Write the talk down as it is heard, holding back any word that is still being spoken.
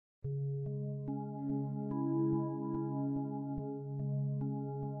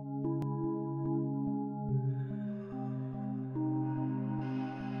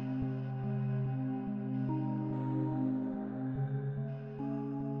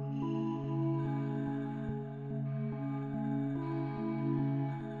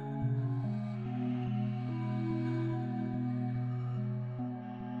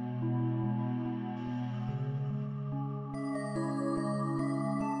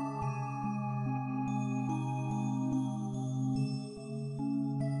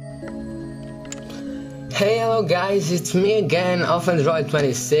Hey, hello guys, it's me again, of Android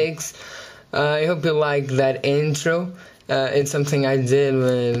 26. I hope you like that intro. It's something I did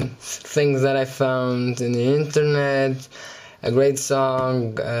with things that I found in the internet, a great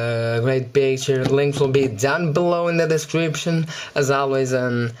song, a great picture. Links will be down below in the description, as always,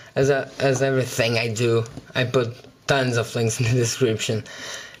 and as everything I do, I put tons of links in the description.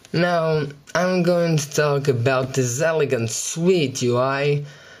 Now, I'm going to talk about this elegant, sweet UI.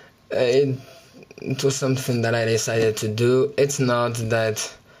 It was something that I decided to do. It's not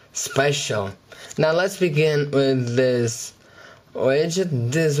that special. Now let's begin with this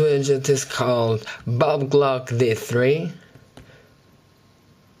widget. This widget is called Bob Clock D3.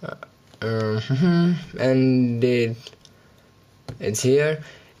 And it's here.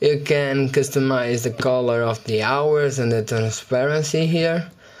 You can customize the color of the hours and the transparency here.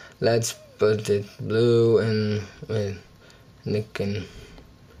 Let's put it blue and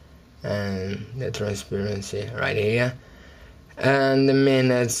the transparency right here, and the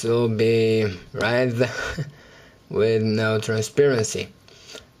minutes will be right there with no transparency.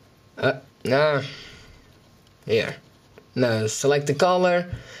 Now here, now select the color.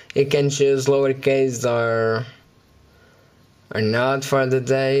 You can choose lowercase or not for the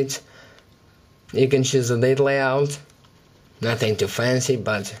date. You can choose the date layout, nothing too fancy,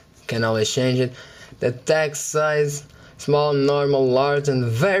 but can always change it. The text size, small, normal, large, and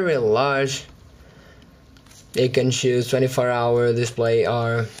very large. You can choose 24-hour display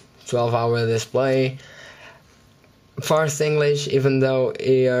or 12-hour display. Force English, even though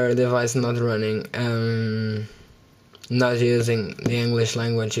your device is not running, not using the English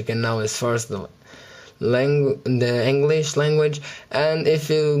language, you can always force the English language. And if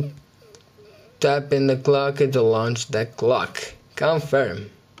you tap in the clock, it will launch the clock. Confirm.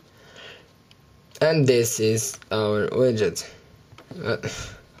 And this is our widget.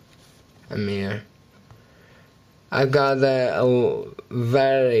 I'm here. I've got a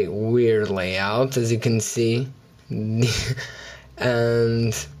very weird layout, as you can see, and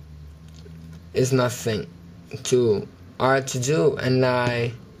it's nothing too hard to do. And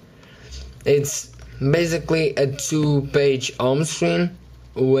it's basically a 2-page home screen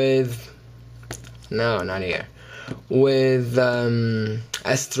with not here, with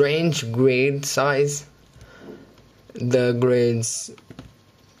a strange grid size. The grids,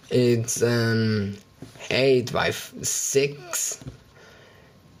 it's 8 by 6,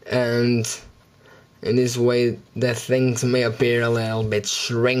 and in this way the things may appear a little bit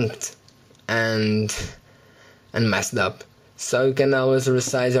shrinked and messed up. So you can always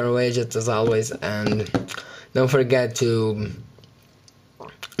resize your widget as always, and don't forget to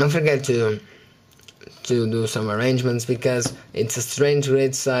do some arrangements, because it's a strange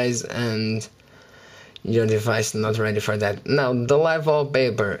grid size and your device is not ready for that. Now the live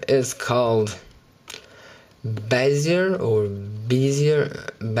wallpaper is called Bezier,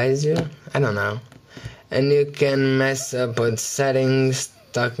 I don't know, and you can mess up with settings.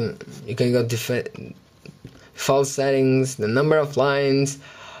 You can go to default settings, the number of lines,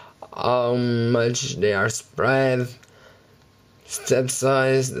 how much they are spread, step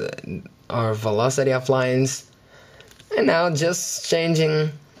size, or velocity of lines. And now just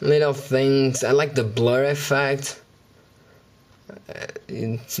changing little things. I like the blur effect.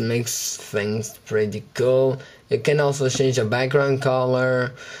 It makes things pretty cool. You can also change the background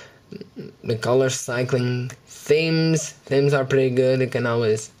color, the color cycling. Themes are pretty good. You can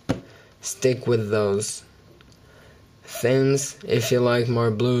always stick with those themes. If you like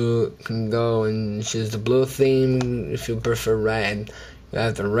more blue, you can go and choose the blue theme. If you prefer red, you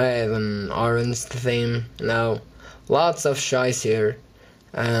have the red and orange theme. Now, lots of choice here,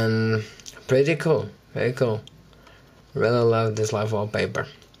 and pretty cool, very cool. Really love this live wallpaper.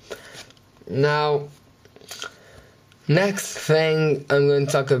 Now, next thing I'm going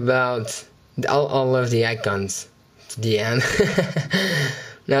to talk about all of the icons to the end.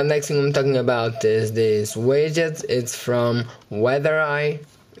 Now, next thing I'm talking about is this widget. It's from Weather.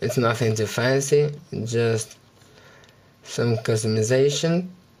 It's nothing too fancy, just some customization.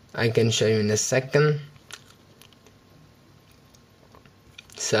 I can show you in a second.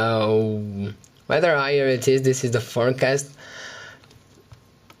 So, Weather, here it is. This is the forecast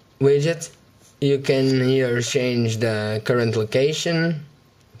widget. You can here change the current location,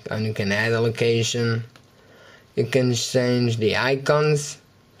 and you can add a location. You can change the icons.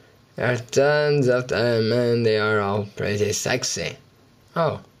 There are tons of them, and they are all pretty sexy.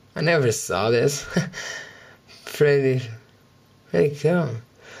 Oh, I never saw this. pretty cool.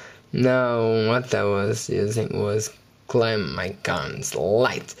 Now, what I was using was Climb Icons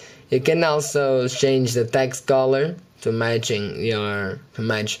Light. You can also change the text color to match your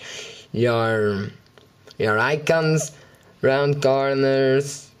your icons, round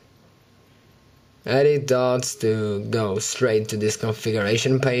corners, edit dots to go straight to this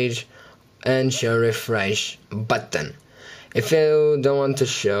configuration page, and show refresh button. If you don't want to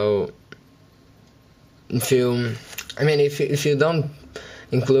show, if you don't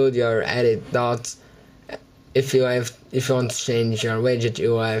include your edit dots, if you want to change your widget,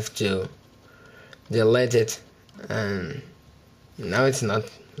 you have to delete it, and now it's not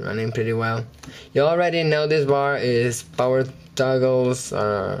running pretty well. You already know this bar is power toggles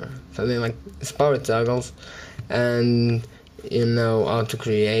or something like it's power toggles, and you know how to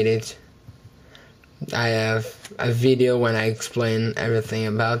create it. I have a video when I explain everything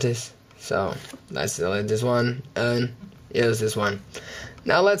about this, so let's delete this one and use this one.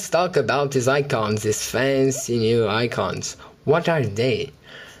 Now let's talk about these icons, these fancy new icons. What are they?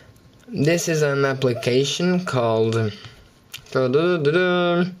 This is an application called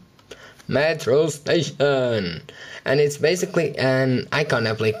Metro Station, and it's basically an icon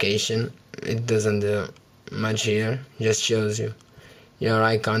application. It doesn't do much here, just shows you your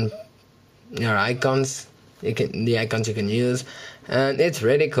icons, the icons you can use, and it's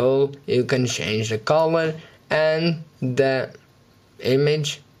really cool. You can change the color and the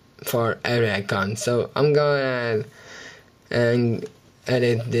image for every icon. So I'm going and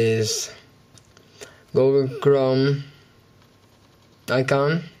edit this Google Chrome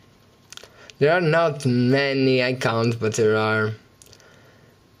icon. There are not many icons, but there are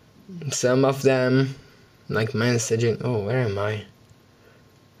some of them, like messaging. Oh, where am I?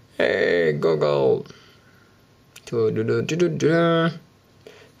 Hey Google. So it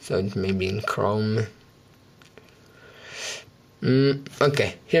may be in Chrome.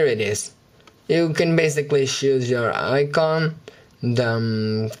 Okay, here it is. You can basically choose your icon,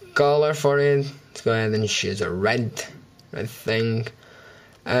 the color for it. Let's go ahead and choose a red thing,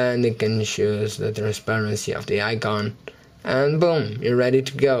 and you can choose the transparency of the icon, and boom, you're ready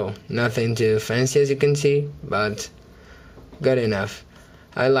to go. Nothing too fancy as you can see, but good enough.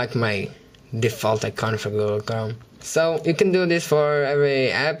 I like my default icon for Google Chrome. So you can do this for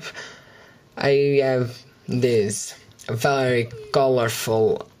every app. I have this very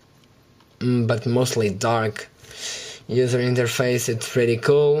colorful but mostly dark user interface. It's pretty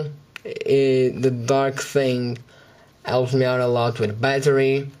cool. The dark thing helps me out a lot with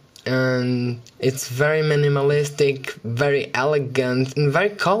battery, and it's very minimalistic, very elegant, and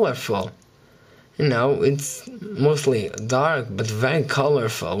very colorful. You know, it's mostly dark but very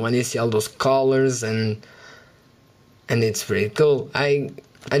colorful when you see all those colors, and it's pretty cool. I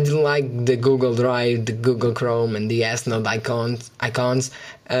do like the Google Drive, the Google Chrome, and the S-Note icons.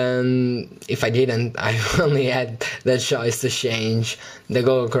 If I didn't, I only had the choice to change the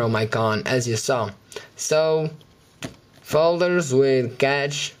Google Chrome icon, as you saw. So, folders with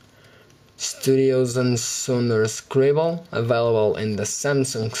Catch, Studios, and Sooner Scribble, available in the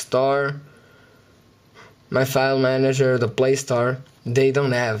Samsung Store. My file manager, the Play Store, they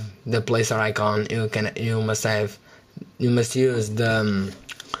don't have the Play Store icon. You must use the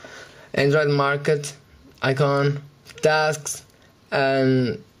Android Market icon, Tasks,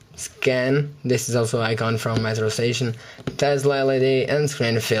 and Scan. This is also icon from Metro Station, Tesla LED, and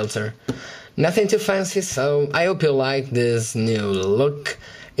Screen Filter. Nothing too fancy, so I hope you like this new look.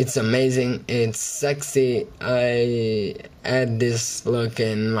 It's amazing, it's sexy. I had this look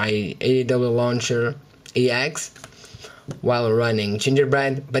in my ADW launcher EX while running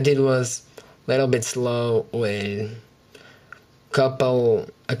Gingerbread, but it was a little bit slow with a couple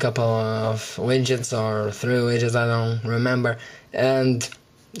of widgets or 3 widgets, I don't remember, and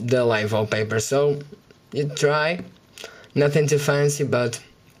the live wallpaper. So you try, nothing too fancy, but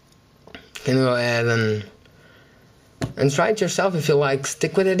you can go ahead and try it yourself. If you like,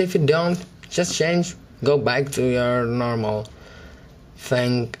 stick with it. If you don't, just change, go back to your normal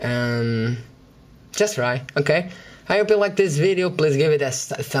thing and just try. Okay, I hope you like this video. Please give it a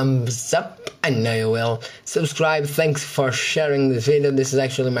thumbs up. I know you will. Subscribe. Thanks for sharing this video. This is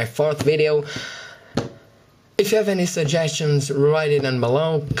actually my 4th video. If you have any suggestions, write it down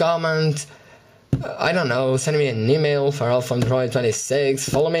below. Comment. I don't know, send me an email for AlphaAndroid26.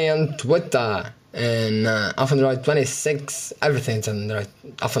 Follow me on Twitter and AlphaAndroid26. Everything's on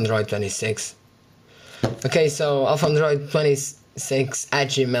AlphaAndroid26. Okay, so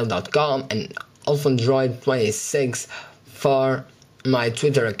AlphaAndroid26@gmail.com and AlphaAndroid26 for my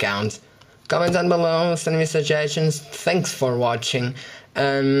Twitter account. Comment down below, send me suggestions. Thanks for watching,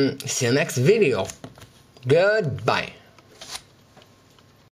 and see you next video. Goodbye.